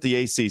to stick with the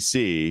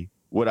ACC,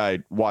 what I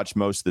watched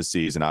most of the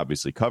season,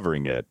 obviously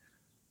covering it,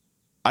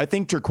 I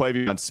think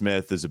Terquavion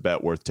Smith is a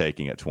bet worth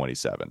taking at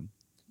 27.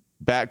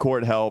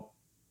 Backcourt help,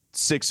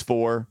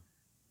 6'4",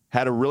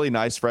 had a really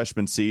nice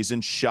freshman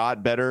season,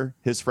 shot better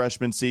his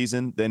freshman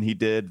season than he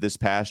did this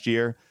past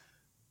year,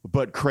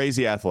 but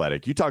crazy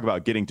athletic. You talk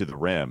about getting to the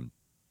rim.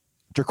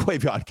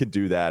 Terquavion can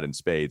do that in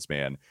spades,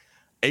 man.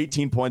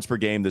 18 points per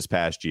game this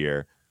past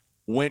year,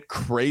 went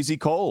crazy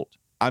cold.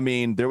 I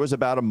mean, there was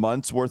about a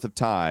month's worth of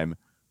time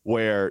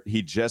where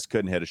he just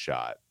couldn't hit a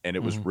shot, and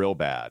it was real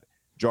bad.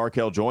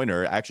 Jarkel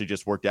Joyner actually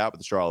just worked out with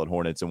the Charlotte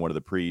Hornets in one of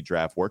the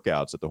pre-draft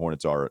workouts that the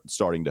Hornets are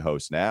starting to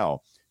host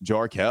now.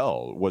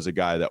 Jarkel was a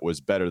guy that was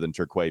better than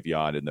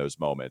Terquavion in those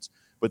moments.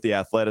 But the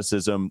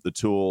athleticism, the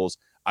tools,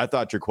 I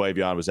thought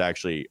Terquavion was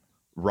actually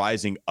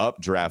rising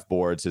up draft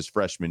boards his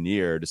freshman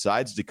year,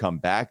 decides to come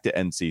back to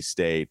NC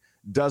State,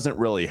 doesn't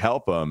really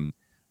help him.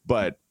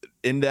 But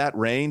in that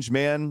range,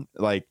 man,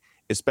 like,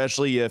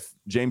 especially if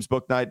James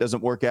Bouknight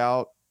doesn't work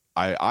out,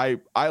 I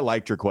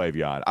like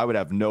Terquavion. I would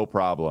have no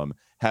problem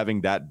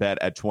having that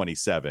bet at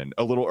 27.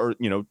 A little,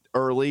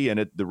 early,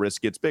 and the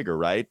risk gets bigger,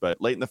 right? But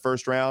late in the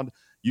first round,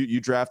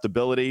 you draft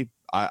ability.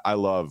 I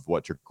love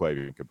what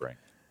Terquavion could bring.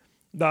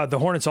 The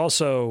Hornets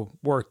also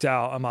worked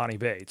out Emoni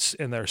Bates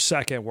in their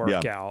second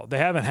workout. Yeah. They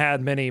haven't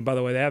had many, by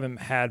the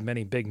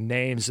way, big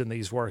names in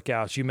these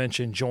workouts. You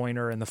mentioned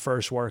Joyner in the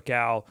first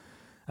workout.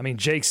 I mean,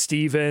 Jake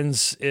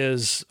Stevens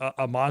is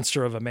a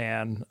monster of a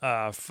man,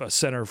 a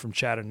center from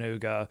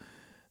Chattanooga.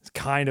 It's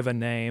kind of a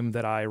name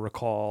that I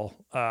recall.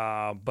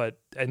 And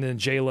then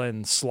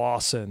Jalen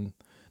Slauson,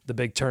 the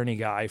big tourney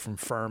guy from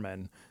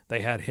Furman, they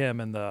had him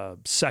in the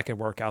second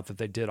workout that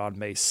they did on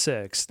May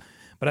 6th.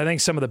 But I think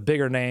some of the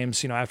bigger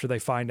names, after they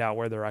find out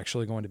where they're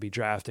actually going to be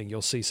drafting,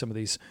 you'll see some of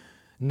these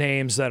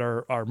names that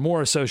are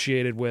more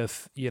associated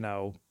with,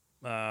 your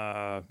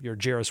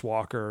Jarace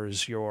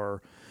Walkers,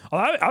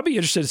 I'll be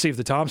interested to see if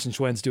the Thompson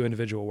twins do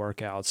individual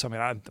workouts. I mean,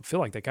 I feel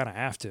like they kind of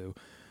have to.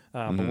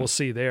 But we'll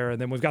see there.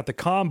 And then we've got the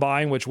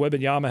Combine, which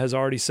Wembanyama has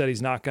already said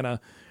he's not going to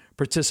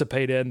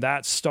participate in.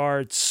 That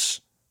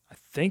starts, I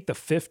think, the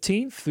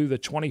 15th through the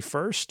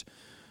 21st.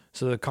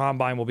 So the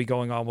Combine will be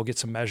going on. We'll get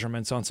some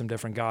measurements on some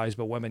different guys.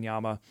 But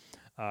Wembanyama,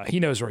 he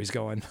knows where he's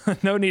going.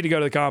 No need to go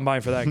to the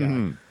Combine for that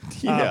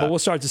guy. But we'll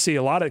start to see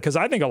a lot of – because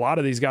I think a lot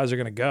of these guys are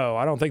going to go.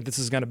 I don't think this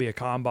is going to be a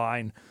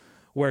Combine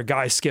where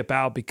guys skip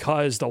out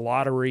because the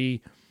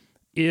lottery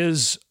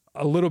is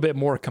a little bit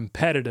more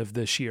competitive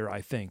this year,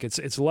 I think.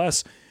 It's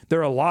less –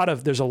 there's a lot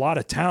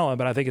of talent,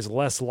 but I think it's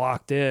less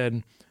locked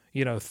in,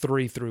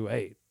 3 through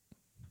 8.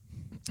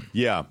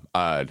 Yeah,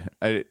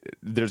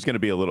 there's going to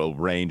be a little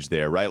range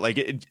there, right? Like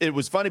it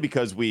was funny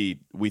because we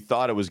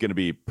thought it was going to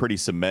be pretty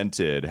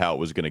cemented how it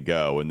was going to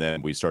go, and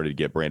then we started to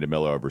get Brandon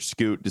Miller over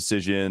Scoot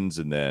decisions,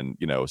 and then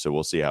so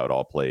we'll see how it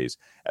all plays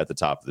at the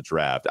top of the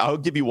draft. I'll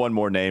give you one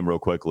more name real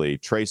quickly: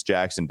 Trace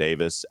Jackson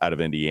Davis out of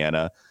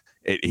Indiana.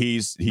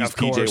 He's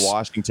PJ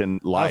Washington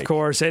like. Of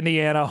course,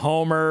 Indiana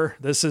homer.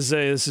 This is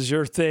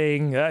your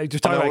thing. You're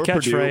talking about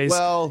catchphrase.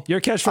 Well,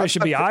 your catchphrase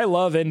should be "I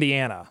love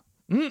Indiana."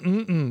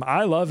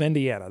 I love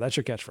Indiana. That's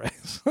your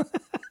catchphrase.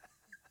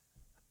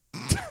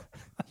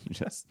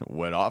 Just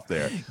went off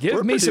there.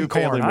 Give me some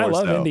corn. I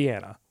love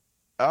Indiana.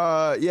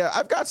 Yeah,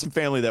 I've got some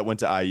family that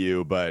went to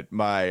IU, but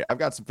I've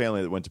got some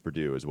family that went to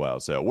Purdue as well.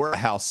 So we're a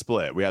house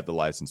split. We have the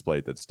license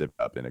plate that's dipped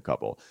up in a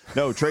couple.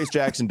 No, Trace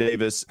Jackson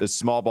Davis is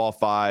small ball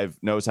 5,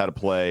 knows how to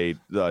play,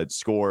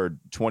 scored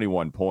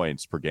 21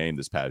 points per game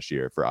this past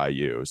year for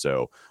IU.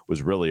 So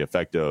was really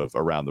effective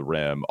around the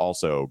rim.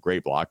 Also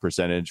great block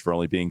percentage for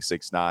only being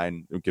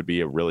 6'9". It could be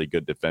a really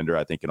good defender.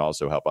 I think can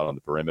also help out on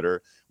the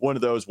perimeter. One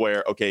of those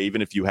where, okay,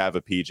 even if you have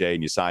a PJ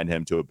and you sign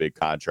him to a big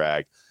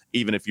contract,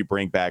 even if you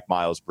bring back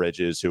Miles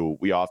Bridges, who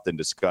we often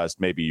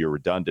discussed, maybe you're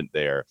redundant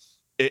there.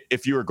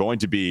 If you are going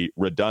to be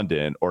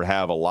redundant or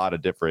have a lot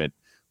of different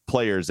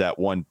players at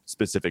one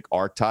specific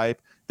archetype,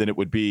 then it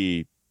would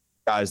be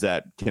guys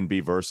that can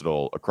be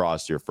versatile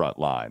across your front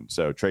line.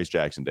 So Trace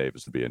Jackson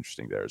Davis would be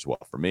interesting there as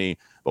well for me,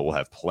 but we'll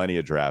have plenty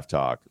of draft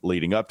talk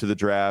leading up to the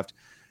draft.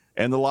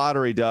 And the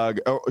lottery, Doug,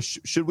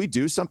 should we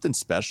do something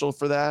special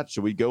for that?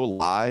 Should we go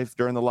live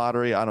during the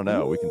lottery? I don't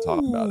know. We can talk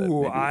about it.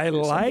 Maybe I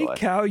like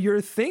how you're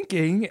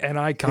thinking, and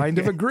I kind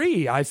of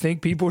agree. I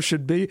think people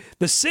should be –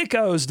 the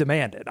sickos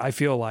demand it, I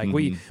feel like.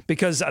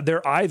 Because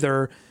they're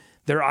either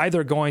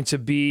going to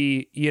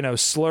be,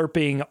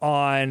 slurping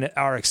on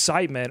our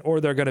excitement or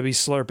they're going to be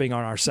slurping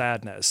on our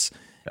sadness.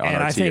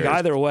 And I think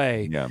either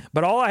way. Yeah.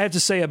 But all I have to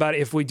say about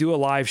it, if we do a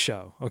live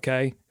show,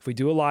 okay? If we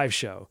do a live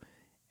show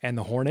and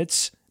the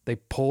Hornets – they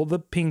pull the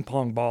ping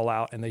pong ball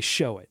out and they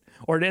show it.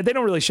 Or they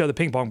don't really show the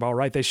ping pong ball,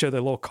 right? They show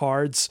their little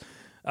cards.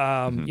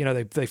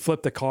 They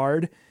flip the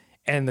card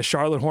and the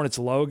Charlotte Hornets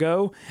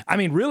logo. I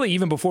mean, really,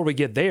 even before we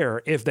get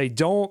there, if they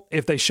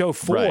show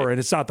 4 and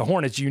it's not the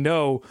Hornets,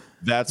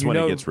 that's when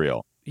it gets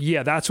real.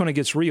 Yeah, that's when it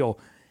gets real.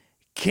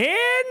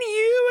 Can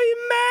you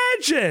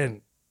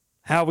imagine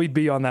how we'd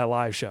be on that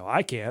live show?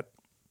 I can't.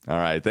 All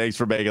right. Thanks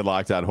for making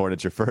Locked On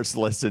Hornets your first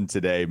listen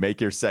today.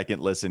 Make your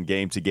second listen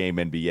game-to-game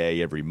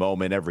NBA. Every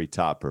moment, every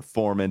top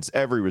performance,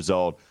 every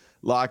result.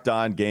 Locked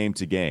On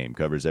Game-to-Game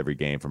covers every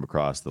game from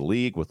across the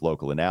league with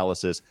local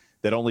analysis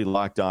that only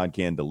Locked On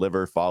can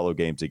deliver. Follow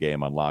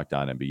Game-to-Game on Locked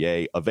On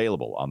NBA.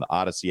 Available on the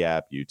Odyssey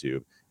app,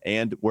 YouTube,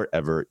 and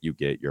wherever you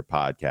get your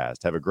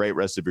podcast. Have a great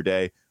rest of your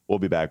day. We'll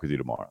be back with you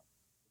tomorrow.